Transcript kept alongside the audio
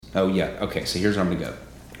Oh, yeah. Okay, so here's where I'm going to go.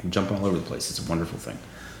 I'm jumping all over the place. It's a wonderful thing.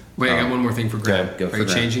 Wait, I got one more thing for Graham. Go for Are you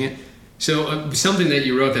Graham. changing it? So something that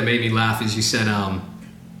you wrote that made me laugh is you said,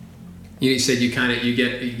 you said you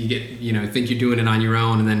get, think you're doing it on your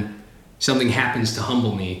own, and then something happens to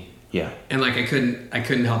humble me. Yeah. And like I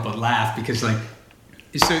couldn't help but laugh because like,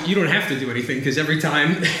 so you don't have to do anything because every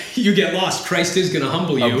time you get lost, Christ is going to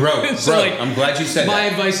humble you. Oh, bro, so like, I'm glad you said my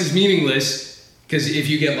that. advice is meaningless because if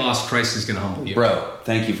you get lost, Christ is going to humble you. Bro,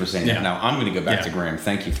 thank you for saying Yeah. that. Now, I'm going to go back to Graham.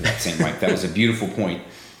 Thank you for that, St. Mike. That was a beautiful point.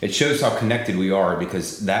 It shows how connected we are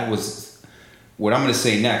because that was... What I'm going to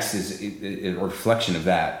say next is a reflection of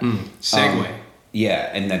that. Segue. Yeah,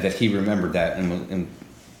 and that he remembered that and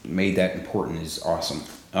made that important is awesome.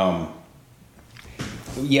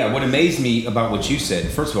 Yeah, what amazed me about what you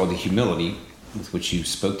said, first of all, the humility with which you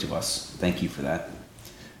spoke to us. Thank you for that.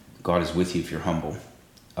 God is with you if you're humble.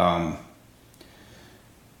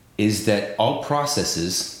 Is that all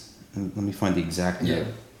processes, let me find the exact note.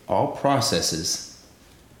 All processes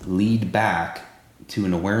lead back to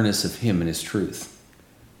an awareness of Him and His truth.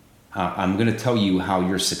 I'm going to tell you how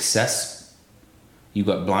your success, you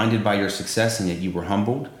got blinded by your success and yet you were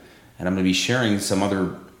humbled. And I'm going to be sharing some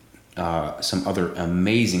other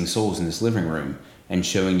amazing souls in this living room and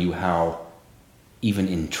showing you how even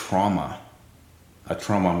in traumas I'm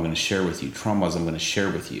going to share with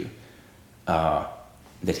you,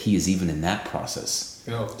 that He is even in that process.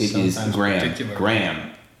 It is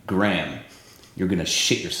Graham, you're going to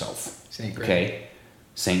shit yourself. Saint Graham. Okay?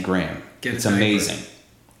 Saint Graham. It's diaper. amazing.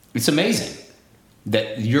 It's amazing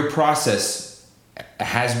that your process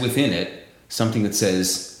has within it something that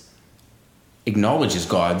says, acknowledges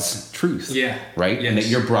God's truth. Yeah. Right? Yes. And that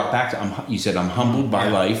you're brought back to, you said, I'm humbled by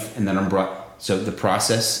life, and then I'm brought, so the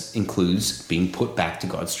process includes being put back to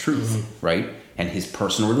God's truth, right? And His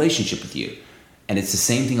personal relationship with you. And it's the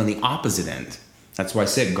same thing on the opposite end. That's why I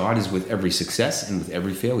said God is with every success and with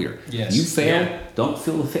every failure. Yes. You fail, don't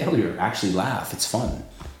feel the failure. Actually laugh. It's fun.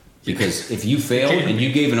 Because if you failed and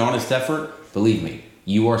you gave an honest effort, believe me,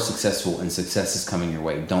 you are successful and success is coming your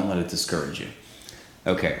way. Don't let it discourage you.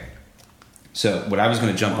 Okay. So what I was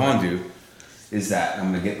going to jump onto is that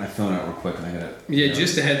I'm going to get my phone out real quick and I got to...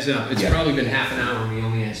 just a heads up. It's probably been half an hour and we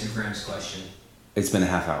only answered Graham's question. It's been a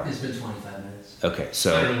half hour. It's been 25 minutes. Okay,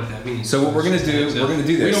 so... I don't know what that means. So what we're going to do, we're going to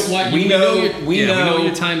do this. We know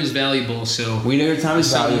your time is valuable, so... We know your time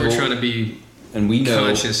is valuable. We're trying to be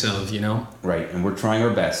conscious of, Right, and we're trying our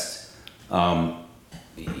best. And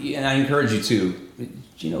I encourage you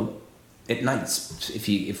to, at nights, if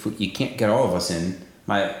you can't get all of us in,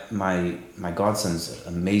 my godson's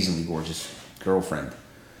amazingly gorgeous girlfriend,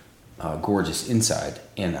 gorgeous inside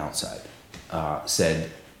and outside, said,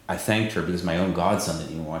 I thanked her because my own godson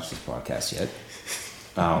didn't even watch this podcast yet.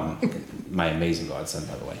 My amazing godson,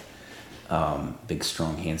 by the way. Big,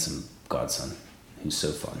 strong, handsome godson who's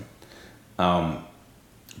so fun.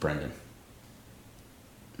 Brendan.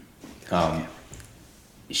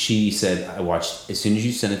 She said, I watched, as soon as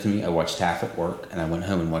you sent it to me, I watched half at work and I went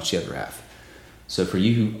home and watched the other half. So for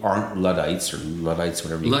you who aren't Luddites or Luddites,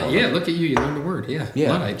 whatever you call them. Yeah, look at you. You learned the word. Yeah.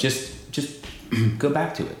 Luddite. Just go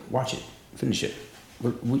back to it. Watch it. Finish it.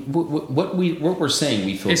 What we're saying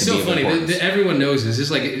we feel it's so funny. Everyone knows this. It's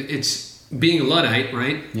like, it's being a Luddite,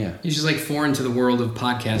 right? Yeah. You're just like foreign to the world of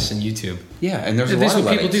podcasts and YouTube. Yeah, and there's a lot This of is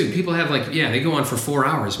what people Luddites. do. People have they go on for 4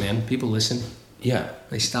 hours, man. People listen. Yeah.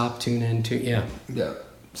 They stop, tune in, yeah. Yeah.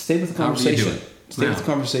 Stay with the However you do conversation. it. Stay with the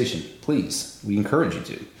conversation, please. We encourage you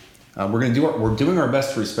to. We're doing our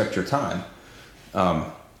best to respect your time.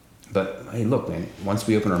 But hey, look, man. Once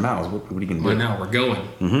we open our mouths, what are you going to do? Well, now we're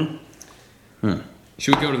going.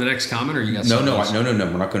 Should we go to the next comment, or you got something else? No.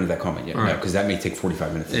 We're not going to that comment yet. All right. Because that may take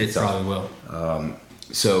 45 minutes. It probably will.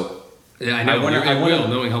 Yeah, I know. It will,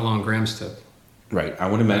 knowing how long Graham's took. Right. I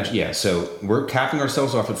want to mention. Yeah. So we're capping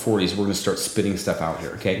ourselves off at 40s. We're going to start spitting stuff out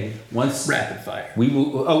here. Okay. Once rapid fire. We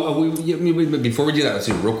will. Before we do that, let's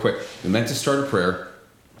do it real quick. We meant to start a prayer.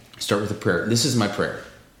 Start with a prayer. This is my prayer.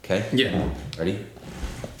 Okay. Yeah. Ready?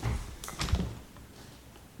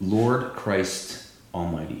 Lord Christ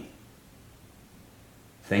Almighty,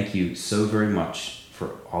 thank you so very much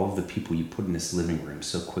for all of the people you put in this living room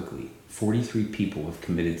so quickly. 43 people have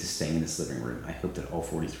committed to staying in this living room. I hope that all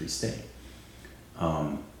 43 stay.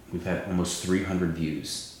 We've had almost 300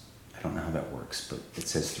 views. I don't know how that works, but it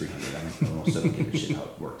says 300. I also don't give a shit how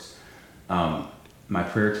it works. My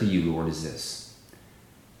prayer to you, Lord, is this.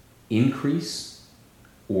 Increase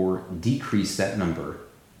or decrease that number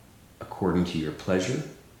according to your pleasure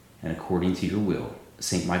and according to your will.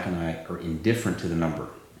 St. Mike and I are indifferent to the number.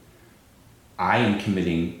 I am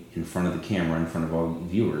committing in front of the camera, in front of all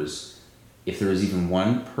viewers, if there is even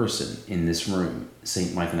one person in this room,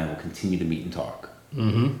 St. Mike and I will continue to meet and talk.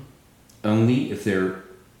 Mm-hmm. Only if there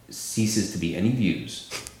ceases to be any views,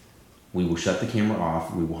 we will shut the camera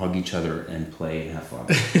off, we will hug each other and play and have fun.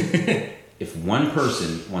 If one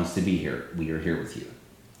person wants to be here, we are here with you.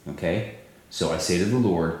 Okay? So I say to the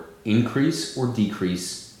Lord, increase or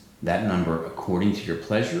decrease that number according to your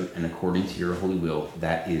pleasure and according to your holy will.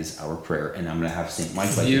 That is our prayer. And I'm going to have St.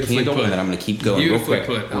 Mike light the candle, and then I'm going to keep going real quick.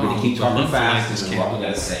 We're going to keep talking fast, and what we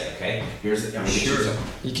got to say, okay? Here's the, I'm going to get you some.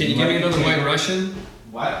 Can you give me another White Russian?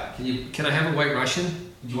 What? Can I have a White Russian?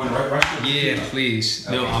 Do you want a White Russian? Yeah, please.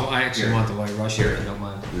 Okay. No, I actually want the White Russian. If you don't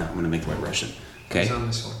mind. No, I'm going to make the White Russian. Okay? It's on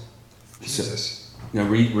this one. Jesus. No,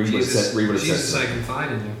 read what it says. Read what it says. Jesus, I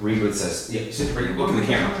confide in you. Read what it says. Yeah, sit right. Look in the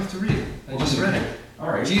camera. I don't have to read it. I just read it.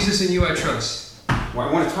 All right. Jesus, in you I trust. Well,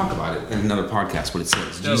 I want to talk about it in another podcast. What it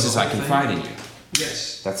says. Jesus, I confide in you.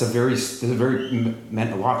 Yes. That's a very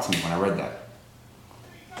meant a lot to me when I read that.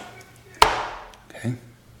 Okay.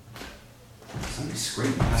 Somebody's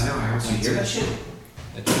screaming. I know. I You hear that shit?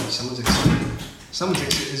 Someone's excited. Someone's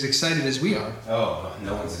as excited as we are. Oh,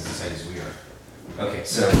 no one's as excited as we are. Okay,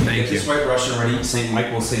 so Thank get this White Russian ready. St.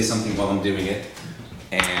 Mike will say something while I'm doing it,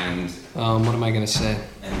 and what am I gonna say?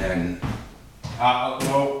 And then,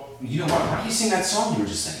 well, you know what? Why don't you sing that song you were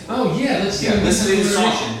just singing? Oh yeah, let's do listen to this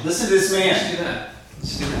song. Listen to this man. Let's do that.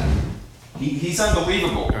 Let's do that. He's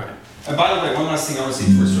unbelievable. All right. And by the way, one last thing I want to say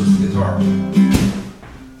before I start the guitar.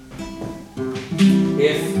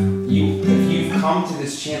 If you've come to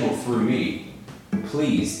this channel through me,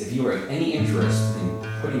 please, if you are any interest in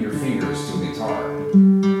putting your fingers to a guitar,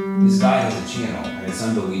 this guy has a channel and it's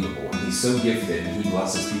unbelievable. And he's so gifted and he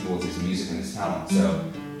blesses people with his music and his talent. So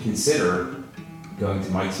consider going to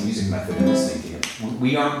Mike's Music Method and listening to him.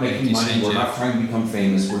 We aren't making money. We're not trying to become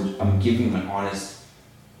famous. I'm giving him an honest.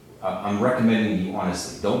 I'm recommending you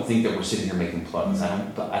honestly. Don't think that we're sitting here making plugs. I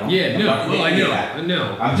don't. Yeah, no. Well, I know. That. I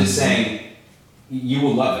know. I'm just saying. You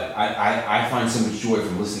will love it. I find so much joy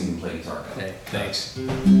from listening to him play guitar. Okay, thanks. A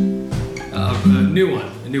new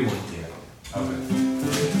one. Yeah. Okay.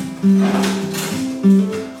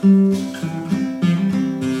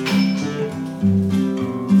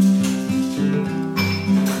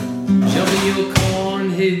 Jumping your corn,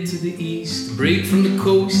 head to the east, break from the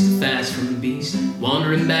coast, fast from the beast,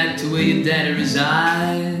 wandering back to where your daddy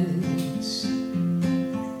resides.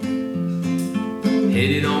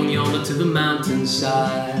 Headed on yonder to the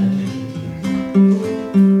mountainside.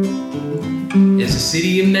 There's a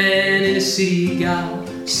city of man and a city of God,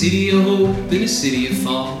 city of hope and a city of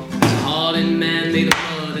fall. There's a hardened man made of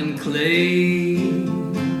mud and clay,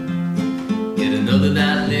 yet another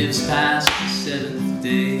that lives past the seventh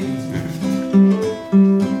day.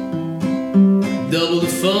 Double the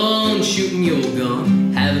fun shooting your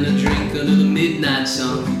gun, having a drink under the midnight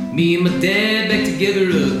sun. Me and my dad back together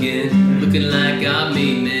again, looking like God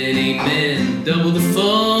made man, amen. Double the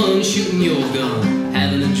fun shooting your gun,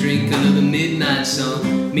 having a drink under the midnight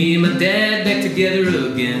sun. Me and my dad back together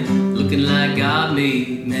again, looking like God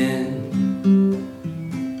made man.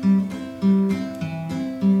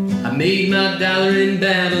 I made my dollar in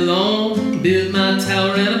Babylon, built my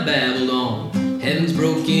tower and I babbled on. Heavens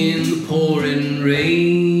broke in the pouring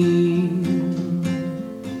rain.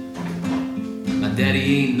 My daddy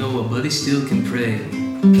ain't Noah, but he still can pray.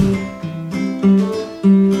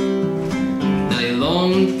 Now you're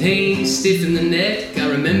long, pain, stiff in the neck. I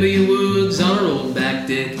remember your words on our old back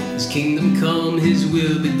deck. His kingdom come, his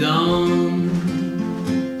will be done.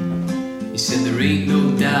 You said there ain't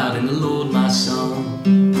no doubt in the Lord, my son.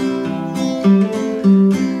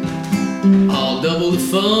 I'll double the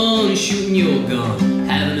fun, shooting your gun,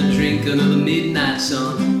 having a drink under the midnight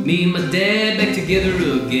sun. Me and my dad back together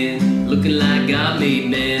again, looking like God made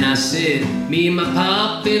man. I said, me and my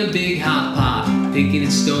pop in a big hot pot, picking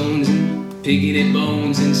at stones and picking at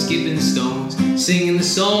bones and skipping stones, singing the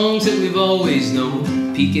songs that we've always known,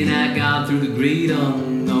 peeking at God through the great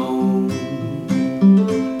unknown.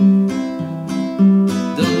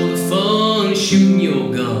 Double the fun, shooting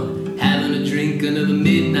your gun, having a drink under the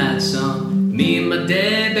midnight sun. Me and my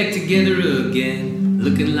dad back together again,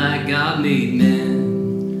 looking like God made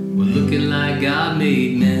man. We're looking like God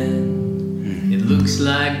made man. It looks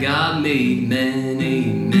like God made man,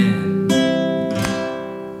 amen.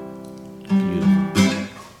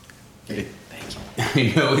 Beautiful. Thank you.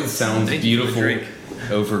 I know it sounds beautiful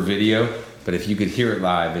over video, but if you could hear it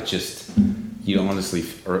live, it just, you honestly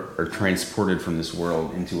are transported from this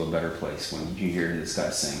world into a better place when you hear this guy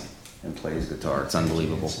sing and play his guitar. It's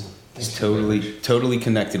unbelievable. He's totally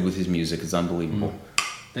connected with his music. It's unbelievable.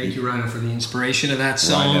 Thank you, Rhino, for the inspiration of that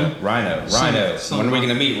song. Rhino. When are we going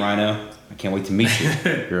to meet, Rhino? I can't wait to meet you.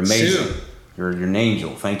 You're amazing. Soon. You're an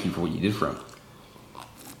angel. Thank you for what you did for him.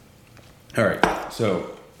 All right,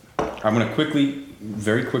 so I'm going to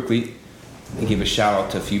very quickly, give a shout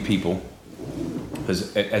out to a few people,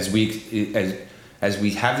 because as we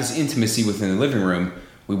have this intimacy within the living room,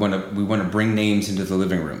 we want to bring names into the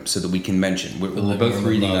living room so that we can mention. We're both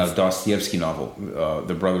reading a Dostoevsky novel,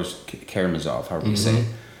 The Brothers Karamazov, however you say it.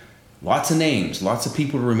 Lots of names, lots of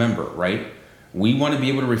people to remember, right? We want to be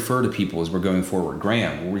able to refer to people as we're going forward.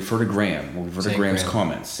 Graham, we'll refer to Graham. We'll refer to Graham's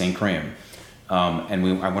comments. St. Graham. I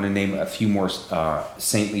want to name a few more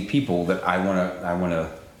saintly people that I want to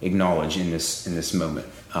acknowledge in this moment,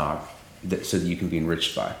 so that you can be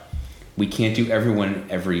enriched by. We can't do everyone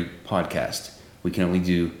every podcast. We can only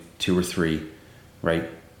do 2 or 3, right?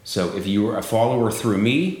 So if you are a follower through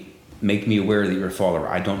me, make me aware that you're a follower.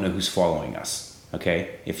 I don't know who's following us.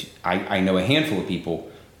 Okay? If I know a handful of people,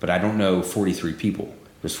 but I don't know 43 people.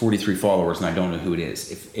 There's 43 followers, and I don't know who it is.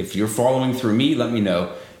 If you're following through me, let me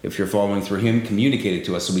know. If you're following through him, communicate it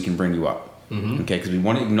to us so we can bring you up. Okay? Because we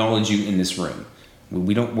want to acknowledge you in this room.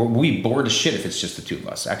 We bored as shit if it's just the 2 of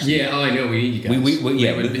us. Actually, yeah. Oh, I know. We need you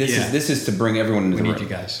guys. This is to bring everyone into the room. We need you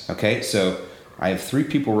guys. Okay, so I have 3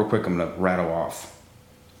 people real quick. I'm going to rattle off.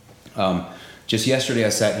 Just yesterday, I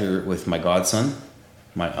sat here with my godson,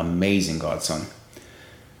 my amazing godson,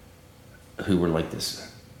 who were like this.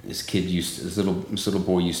 This little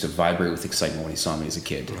boy used to vibrate with excitement when he saw me as a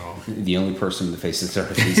kid. Oh. The only person on the face of the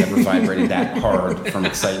earth who's ever vibrated that hard from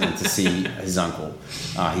excitement to see his uncle.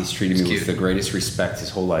 He's treated me with the greatest respect his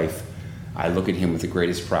whole life. I look at him with the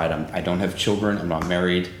greatest pride. I don't have children. I'm not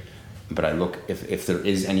married. But I look, if there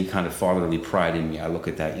is any kind of fatherly pride in me, I look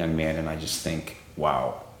at that young man and I just think,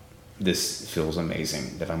 wow, this feels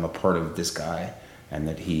amazing that I'm a part of this guy and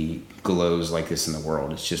that he glows like this in the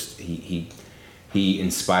world. It's just, he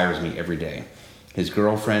inspires me every day. His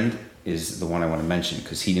girlfriend is the one I want to mention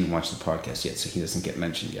because he didn't watch the podcast yet, so he doesn't get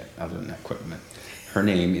mentioned yet, other than that equipment. Her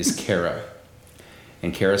name is Cara.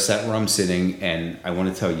 And Cara sat where I'm sitting, and I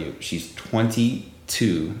want to tell you, she's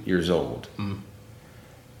 22 years old.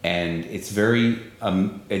 And it's very, I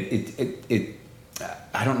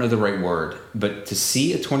don't know the right word, but to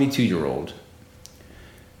see a 22-year-old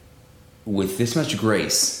with this much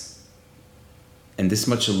grace and this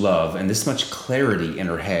much love and this much clarity in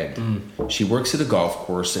her head. She works at a golf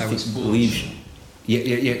course. I believe.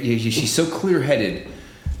 She's so clear-headed.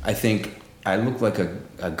 I think I look like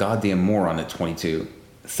a goddamn moron at 22,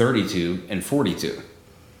 32, and 42.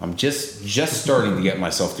 I'm just starting to get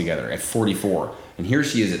myself together at 44. And here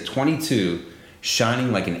she is at 22,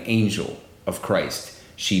 shining like an angel of Christ.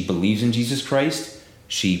 She believes in Jesus Christ.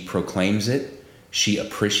 She proclaims it. She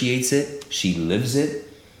appreciates it. She lives it.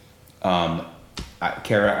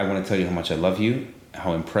 Cara, I want to tell you how much I love you,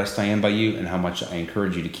 how impressed I am by you, and how much I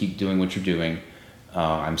encourage you to keep doing what you're doing.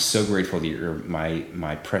 I'm so grateful that you're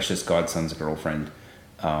my precious godson's girlfriend.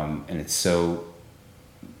 And it's so,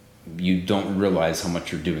 you don't realize how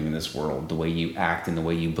much you're doing in this world, the way you act and the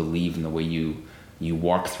way you believe and the way you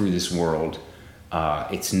walk through this world.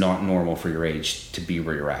 It's not normal for your age to be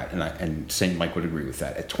where you're at. And St. Mike would agree with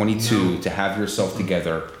that. At 22, to have yourself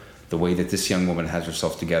together the way that this young woman has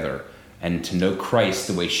herself together, and to know Christ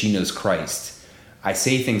the way she knows Christ. I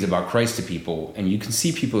say things about Christ to people, and you can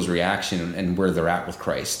see people's reaction and where they're at with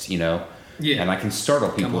Christ, you know? Yeah. And I can startle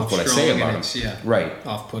people with what I say about him. Yeah. Right.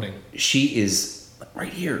 Off-putting. She is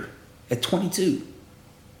right here at 22.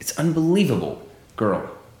 It's unbelievable. Girl,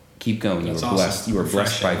 keep going. You are blessed. You are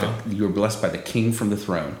blessed by you are blessed by the King from the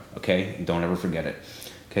throne. Okay? Don't ever forget it.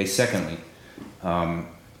 Okay, secondly, I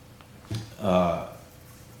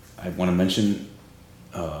want to mention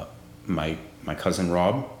my cousin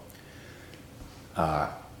Rob,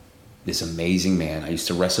 this amazing man. I used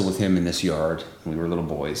to wrestle with him in this yard when we were little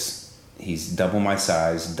boys. He's double my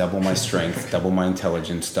size, double my strength, double my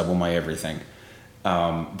intelligence, double my everything,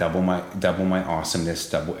 double my awesomeness,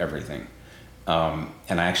 double everything. And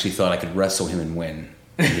I actually thought I could wrestle him and win.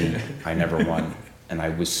 I never won, and I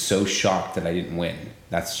was so shocked that I didn't win.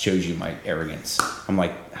 That shows you my arrogance. I'm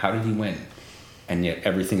like, how did he win? And yet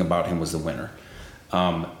everything about him was the winner.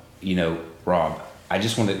 You know, Rob, I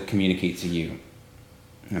just want to communicate to you,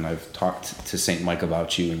 and I've talked to St. Mike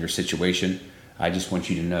about you and your situation. I just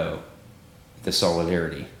want you to know the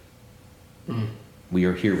solidarity. We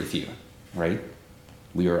are here with you, right?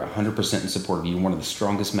 We are 100% in support of you. You're one of the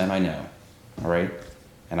strongest men I know, all right?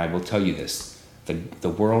 And I will tell you this. The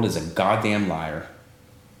world is a goddamn liar,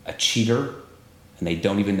 a cheater, and they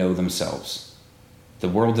don't even know themselves. The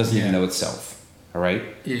world doesn't even know itself, all right?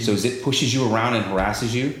 Yeah. So as it pushes you around and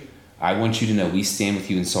harasses you, I want you to know we stand with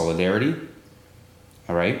you in solidarity,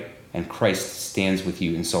 all right? And Christ stands with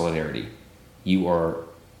you in solidarity. You are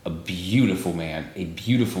a beautiful man, a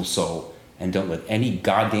beautiful soul, and don't let any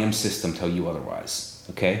goddamn system tell you otherwise,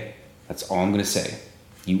 okay? That's all I'm going to say.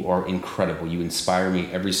 You are incredible. You inspire me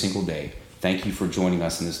every single day. Thank you for joining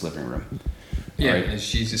us in this living room. Yeah, right? as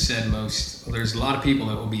Jesus said, there's a lot of people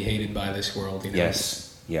that will be hated by this world. You know?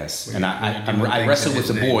 Yes. And I wrestled with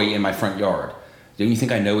a boy in my front yard. Don't you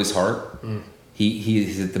think I know his heart? He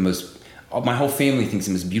is the most... My whole family thinks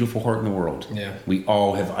him the most beautiful heart in the world. Yeah. We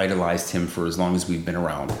all have idolized him for as long as we've been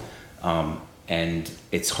around. And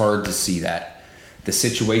it's hard to see that. The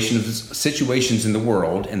situations in the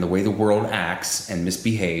world and the way the world acts and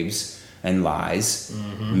misbehaves and lies,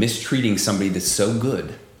 mistreating somebody that's so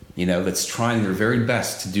good, you know, that's trying their very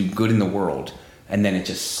best to do good in the world, and then it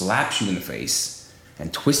just slaps you in the face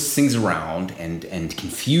and twists things around and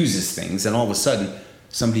confuses things, and all of a sudden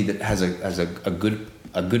somebody that has a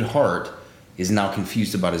good heart is now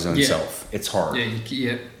confused about his own self. It's hard.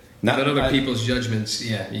 Not let other people's judgments.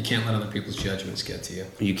 Yeah, you can't let other people's judgments get to you.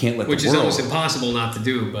 You can't let which the is world, almost impossible not to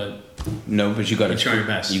do, but no. But you got to try your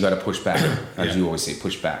best. You got to push back, as you always say,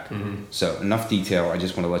 push back. So enough detail. I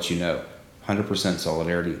just want to let you know, 100%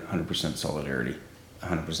 solidarity, 100% solidarity,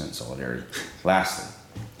 100% solidarity. Lastly,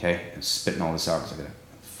 okay, I'm spitting all this out because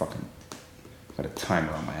I got a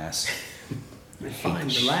timer on my ass. Fine,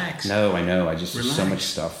 relax. No, I know. There's so much Relax.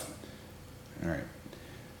 stuff. All right.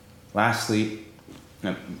 Lastly,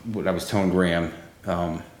 what I was telling Graham,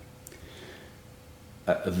 a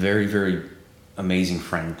very, very amazing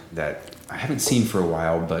friend that I haven't seen for a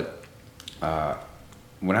while, but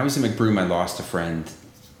when I was in McBroom, I lost a friend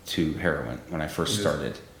to heroin when I first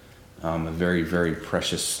started. A very, very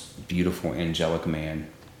precious, beautiful, angelic man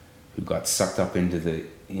who got sucked up into the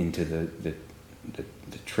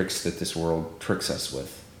tricks that this world tricks us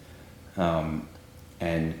with.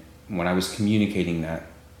 And when I was communicating that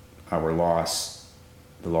our loss,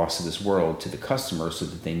 the loss of this world, to the customer, so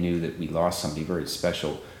that they knew that we lost somebody very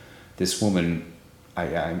special, this woman,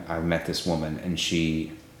 I met this woman, and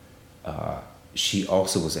she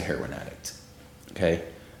also was a heroin addict. Okay,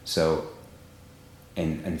 so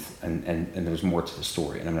and there's more to the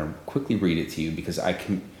story, and I'm going to quickly read it to you because I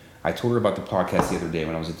told her about the podcast the other day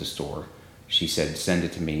when I was at the store. She said, send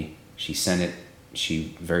it to me. She sent it.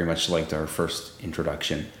 She very much liked our first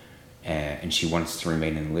introduction, and she wants to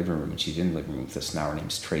remain in the living room, and she's in the living room with us now. Her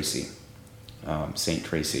name's Tracy, Saint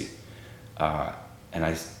Tracy. And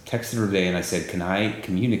I texted her today and I said, can I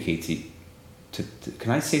communicate can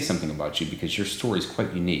I say something about you, because your story is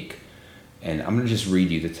quite unique. And I'm going to just read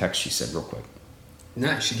you the text she said real quick.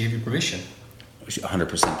 Nice, she gave you permission.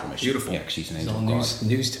 100% permission. Beautiful. Yeah, she's an It's angel all of God.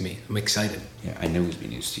 news to me. I'm excited. Yeah, I knew it would be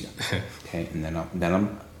news to you. Okay, and then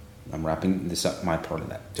I'm wrapping this up, my part of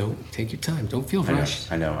that. Don't take your time. Don't feel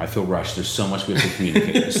rushed. I know. I feel rushed. There's so much we have to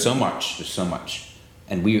communicate. There's so much.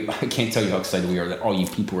 And I can't tell you how excited we are that all you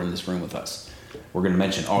people are in this room with us. We're going to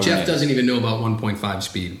mention all your Jeff doesn't even know about 1.5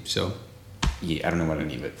 speed, so... Yeah, I don't know what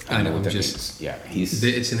any of it. I know what that just... means. Yeah,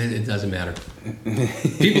 it doesn't matter.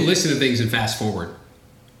 People listen to things and fast forward.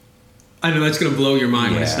 I know that's going to blow your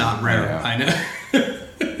mind when it's not rare. I know.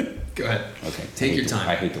 Go ahead. Okay. Take your time.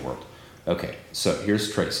 I hate the world. Okay, so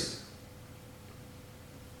here's Tracy.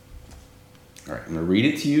 All right, I'm going to read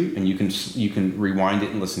it to you, and you can rewind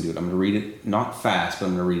it and listen to it. I'm going to read it not fast, but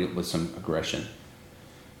I'm going to read it with some aggression.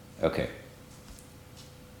 Okay.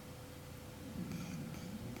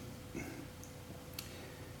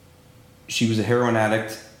 She was a heroin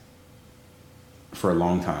addict for a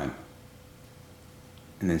long time.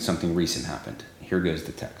 And then something recent happened. Here goes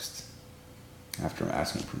the text, after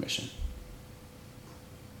asking permission.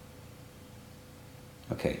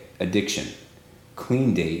 Okay, addiction.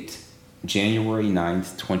 Clean date, January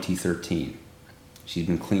 9th, 2013. She's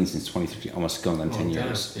been clean since 2013, almost going on 10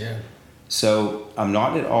 years. Yeah. So I'm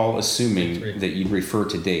not at all assuming that you refer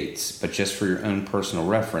to dates, but just for your own personal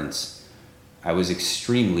reference, I was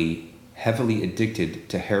extremely heavily addicted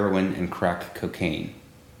to heroin and crack cocaine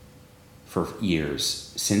for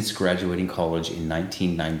years, since graduating college in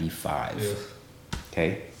 1995. Yeah.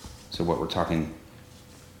 Okay? So what we're talking,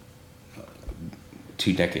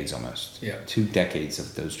 2 decades almost. Yeah. 2 decades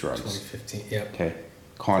of those drugs. 2015, yeah. Okay?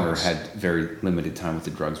 Connor had very limited time with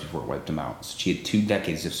the drugs before it wiped him out. So she had 2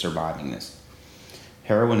 decades of surviving this.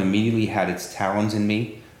 Heroin immediately had its talons in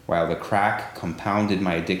me, while the crack compounded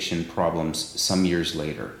my addiction problems some years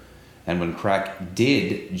later. And when crack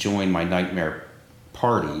did join my nightmare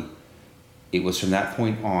party, it was from that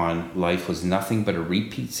point on, life was nothing but a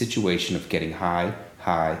repeat situation of getting high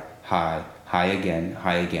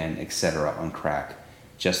again, etc. on crack,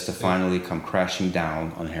 just to finally come crashing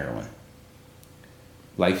down on heroin.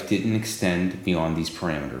 Life didn't extend beyond these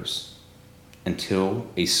parameters until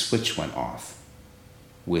a switch went off.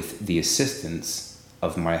 with the assistance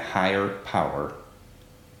of my higher power,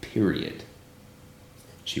 period.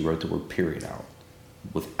 She wrote the word period out.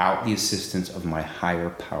 Without the assistance of my higher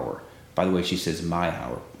power. By the way, she says my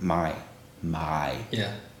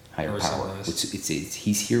Yeah. higher Or power. something else. It's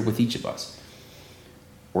he's here with each of us.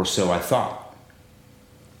 Or so I thought.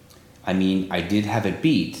 I mean, I did have it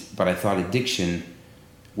beat, but I thought addiction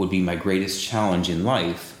would be my greatest challenge in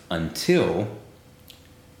life until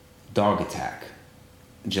dog attack,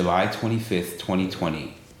 July 25th,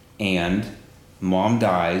 2020, and mom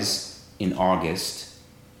dies in August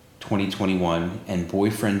 2021, and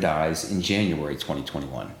boyfriend dies in January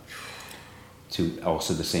 2021. To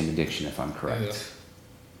also the same addiction, if I'm correct. Yeah.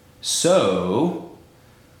 So,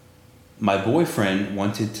 my boyfriend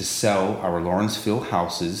wanted to sell our Lawrenceville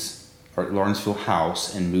house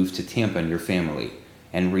and move to Tampa near family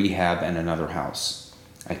and rehab and another house.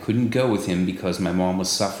 I couldn't go with him because my mom was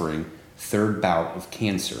suffering third bout of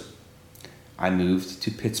cancer. I moved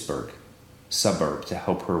to Pittsburgh, suburb, to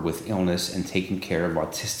help her with illness and taking care of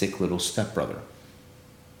autistic little stepbrother.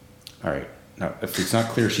 All right. Now, if it's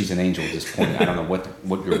not clear she's an angel at this point, I don't know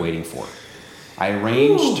what you're waiting for. I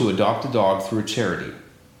arranged to adopt a dog through a charity.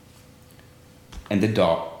 And the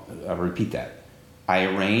dog, I'll repeat that. I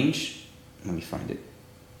arranged to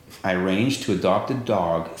adopt a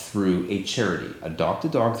dog through a charity. Adopt a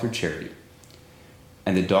dog through charity.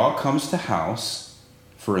 And the dog comes to house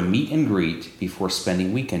for a meet and greet before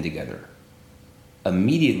spending weekend together.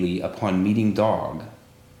 Immediately upon meeting dog,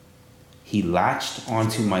 he latched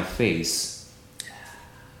onto my face.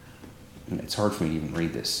 It's hard for me to even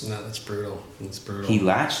read this. No, that's brutal. That's brutal. He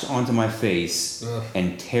latched onto my face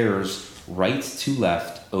and tears right to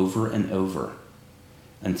left over and over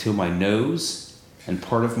until my nose and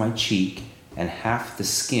part of my cheek and half the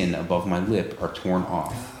skin above my lip are torn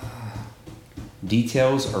off.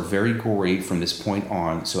 Details are very gory from this point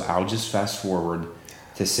on, so I'll just fast forward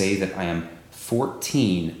to say that I am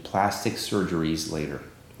 14 plastic surgeries later.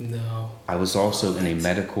 No. I was also in a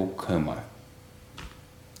medical coma.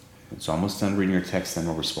 It's almost done reading your text, then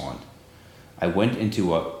I'll respond. I went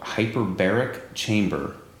into a hyperbaric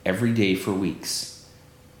chamber every day for weeks.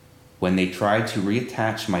 When they tried to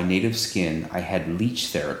reattach my native skin, I had leech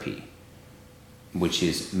therapy, which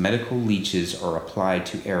is medical leeches are applied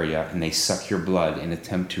to area and they suck your blood in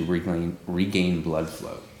attempt to regain blood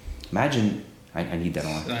flow. Imagine, I need that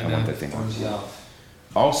on. I want that thing on.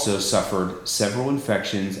 Also suffered several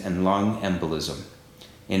infections and lung embolism.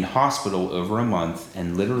 In hospital over a month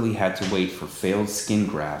and literally had to wait for failed skin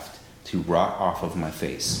graft to rot off of my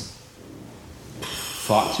face.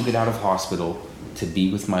 Fought to get out of hospital to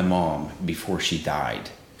be with my mom before she died.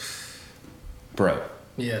 Bro.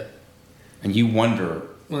 Yeah. And you wonder...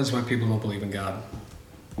 Well, that's why people don't believe in God.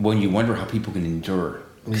 When you wonder how people can endure.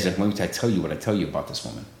 Because Yeah. I tell you what I tell you about this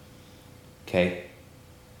woman. Okay?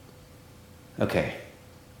 Okay.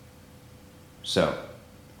 So,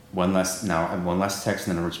 one last text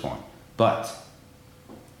and then I'll respond. But,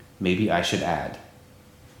 maybe I should add.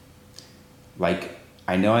 Like,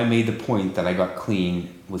 I know I made the point that I got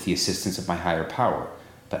clean with the assistance of my higher power.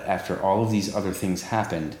 But after all of these other things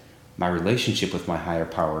happened, my relationship with my higher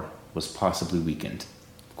power was possibly weakened.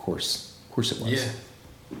 Of course it was.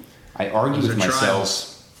 Yeah. I argue Those with are myself.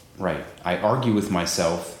 trials. Right. I argue with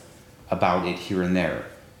myself about it here and there.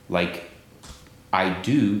 Like, I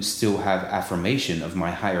do still have affirmation of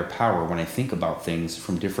my higher power when I think about things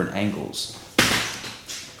from different angles.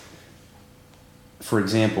 For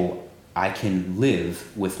example, I can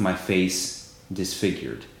live with my face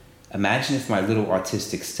disfigured. Imagine if my little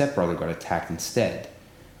autistic stepbrother got attacked instead,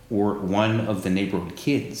 or one of the neighborhood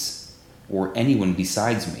kids, or anyone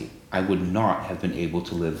besides me. I would not have been able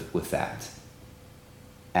to live with that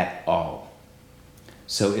at all.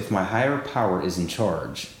 So if my higher power is in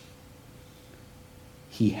charge,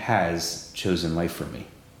 he has chosen life for me.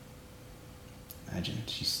 Imagine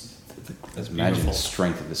imagine the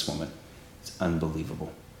strength of this woman. It's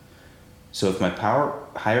unbelievable. So if my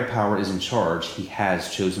higher power is in charge, he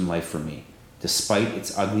has chosen life for me, despite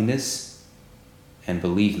its ugliness. And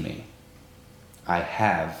believe me, I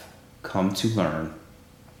have come to learn.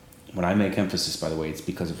 When I make emphasis, by the way, it's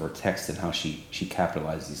because of her text and how she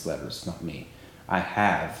capitalized these letters, not me. I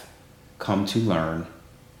have come to learn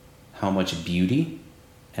how much beauty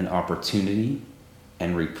and opportunity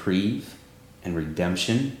and reprieve and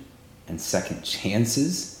redemption and second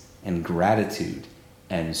chances and gratitude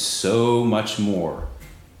and so much more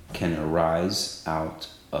can arise out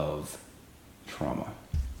of trauma.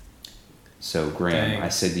 So, Graham, Dang. I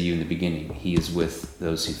said to you in the beginning, he is with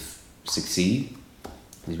those who succeed,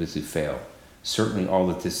 he's with those who fail. Certainly all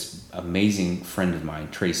that this amazing friend of mine,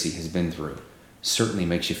 Tracy, has been through, certainly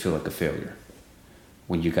makes you feel like a failure.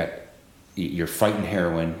 When you're fighting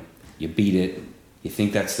heroin, you beat it, you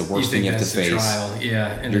think that's the worst thing you have to face. Trial.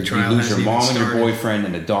 Yeah, and the trial you lose your mom and your started. boyfriend,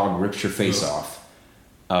 and the dog rips your face off.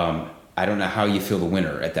 I don't know how you feel the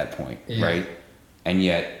winner at that point, right? And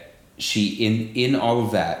yet, she in all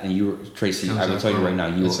of that, and you were Tracy. I will tell you right now,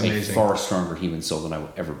 you are a far stronger human soul than I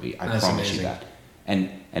will ever be. I promise you that. And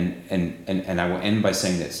I will end by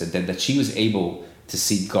saying this: that she was able to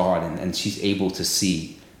see God, and she's able to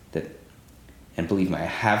see that. And believe me, I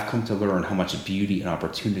have come to learn how much beauty and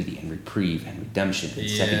opportunity and reprieve and redemption and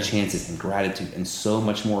second chances and gratitude and so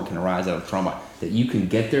much more can arise out of trauma. That you can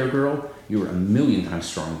get there, girl. You're a million times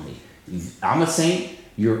stronger than me. I'm a saint.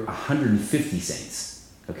 You're 150 saints.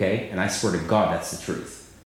 Okay? And I swear to God, that's the truth.